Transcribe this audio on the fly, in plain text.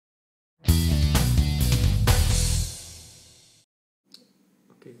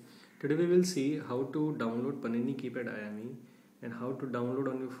Today we will see how to download Panini Keypad IME and how to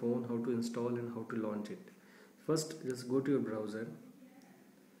download on your phone, how to install and how to launch it. First, just go to your browser.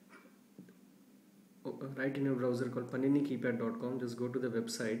 Write in your browser called PaniniKeypad.com. Just go to the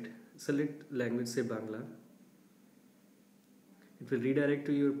website. Select language, say Bangla. It will redirect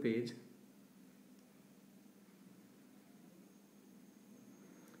to your page.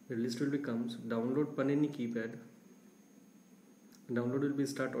 The list will become download Panini Keypad. Download will be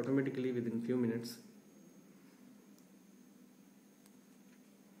start automatically within few minutes.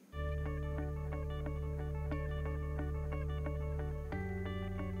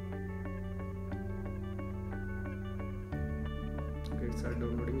 Okay, it start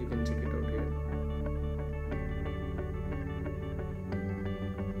downloading. You can check it out here.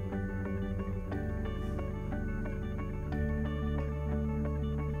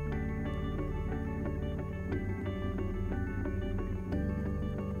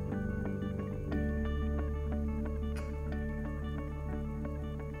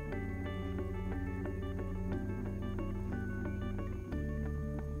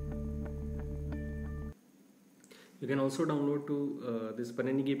 You can also download this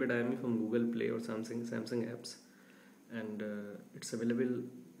Panini Keypad IME from Google Play or Samsung apps, and it's available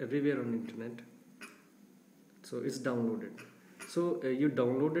everywhere on internet. So it's downloaded. So you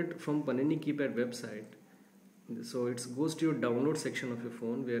download it from Panini Keypad website. So it goes to your download section of your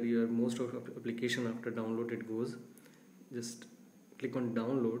phone where your most of application after download it goes. Just click on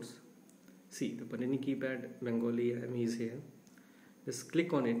downloads. See the Panini Keypad Bengali IME is here. Just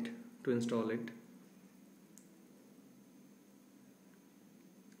click on it to install it.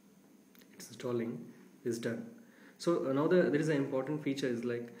 Installing is done. So now there is an important feature is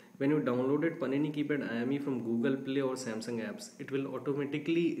like when you downloaded Panini Keypad IME from Google Play or Samsung apps, it will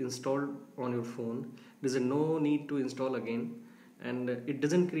automatically install on your phone. There is no need to install again, and it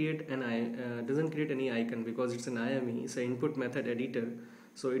doesn't create any icon because it's an IME. It's an input method editor,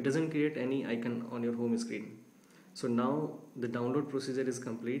 so it doesn't create any icon on your home screen. So now the download procedure is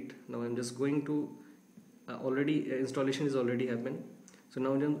complete. Now I'm just going to installation is already happened. So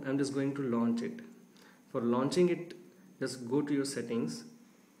now I'm just going to launch it. For launching it, just go to your settings,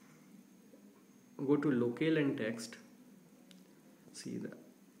 go to local and text. See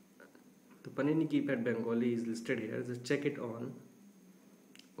the Panini Keypad Bengali is listed here. Just check it on.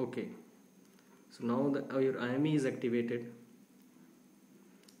 Okay. So now your IME is activated.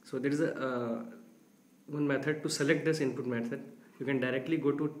 So there is one method to select this input method. You can directly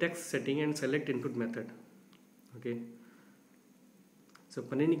go to text setting and select input method. Okay. So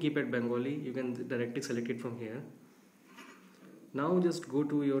Panini Keypad Bengali, you can directly select it from here. Now just go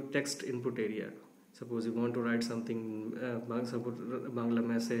to your text input area. Suppose you want to write something, Bangla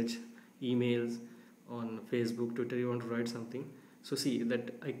message, emails on Facebook, Twitter, you want to write something. So see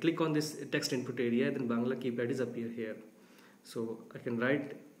that I click on this text input area, then Bangla keypad is appear here. So I can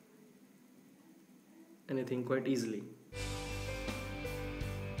write anything quite easily.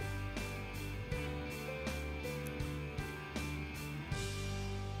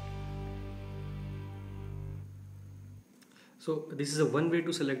 So this is one way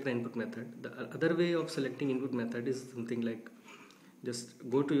to select the input method. The other way of selecting input method is something like just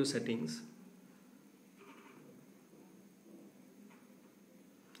go to your settings,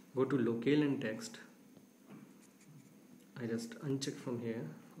 go to local and text. I just uncheck from here.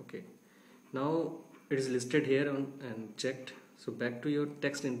 Okay. Now it is listed here and checked. So back to your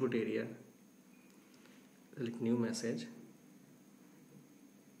text input area. Select new message.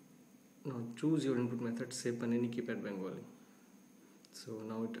 Now choose your input method. Say Panini Keypad Bengali. So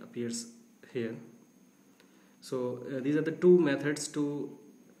now it appears here. So these are the two methods to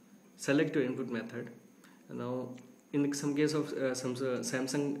select your input method. Now in some case of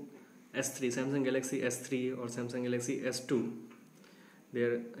Samsung S3, Samsung Galaxy S3 or Samsung Galaxy S2,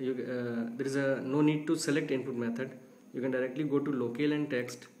 there is no need to select input method. You can directly go to local and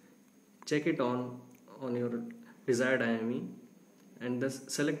text, check it on your desired IME, and thus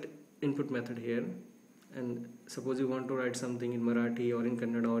select input method here. And suppose you want to write something in Marathi or in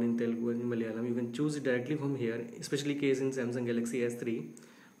Kannada or in Telugu or in Malayalam, you can choose it directly from here, especially case in Samsung Galaxy S3,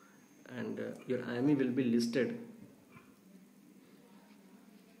 and your IME will be listed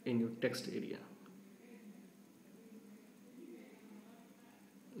in your text area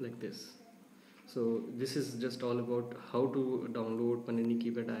like this. So this is just all about how to download Panini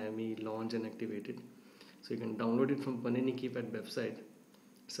Keypad IME, launch and activate it. So you can download it from Panini Keypad website.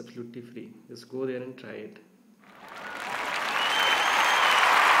 It's absolutely free. Just go there and try it.